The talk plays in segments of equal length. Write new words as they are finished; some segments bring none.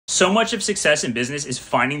So much of success in business is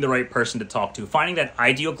finding the right person to talk to, finding that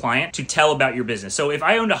ideal client to tell about your business. So if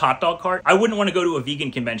I owned a hot dog cart, I wouldn't want to go to a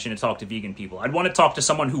vegan convention to talk to vegan people. I'd want to talk to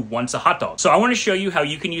someone who wants a hot dog. So I want to show you how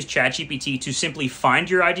you can use ChatGPT to simply find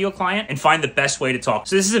your ideal client and find the best way to talk.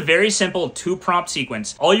 So this is a very simple 2-prompt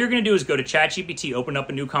sequence. All you're going to do is go to ChatGPT, open up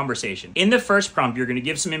a new conversation. In the first prompt, you're going to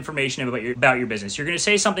give some information about your business. You're going to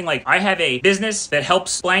say something like, I have a business that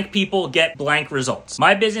helps blank people get blank results.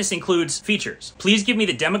 My business includes features. Please give me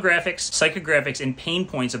the demographics, psychographics, and pain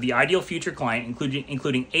points of the ideal future client,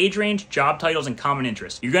 including age range, job titles, and common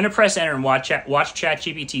interests. You're going to press enter and watch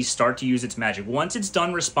ChatGPT start to use its magic. Once it's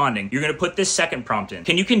done responding, you're going to put this second prompt in.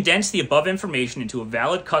 Can you condense the above information into a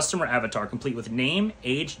valid customer avatar complete with name,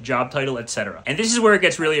 age, job title, etc.? And this is where it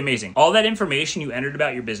gets really amazing. All that information you entered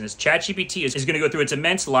about your business, ChatGPT is going to go through its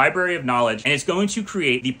immense library of knowledge, and it's going to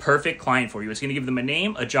create the perfect client for you. It's going to give them a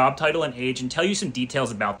name, a job title, and age, and tell you some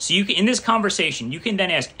details about them. So you can, in this conversation, you can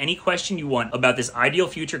then ask any question you want about this ideal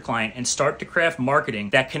future client and start to craft marketing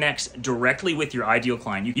that connects directly with your ideal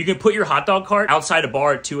client. You can put your hot dog cart outside a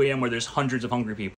bar at 2 a.m. where there's hundreds of hungry people.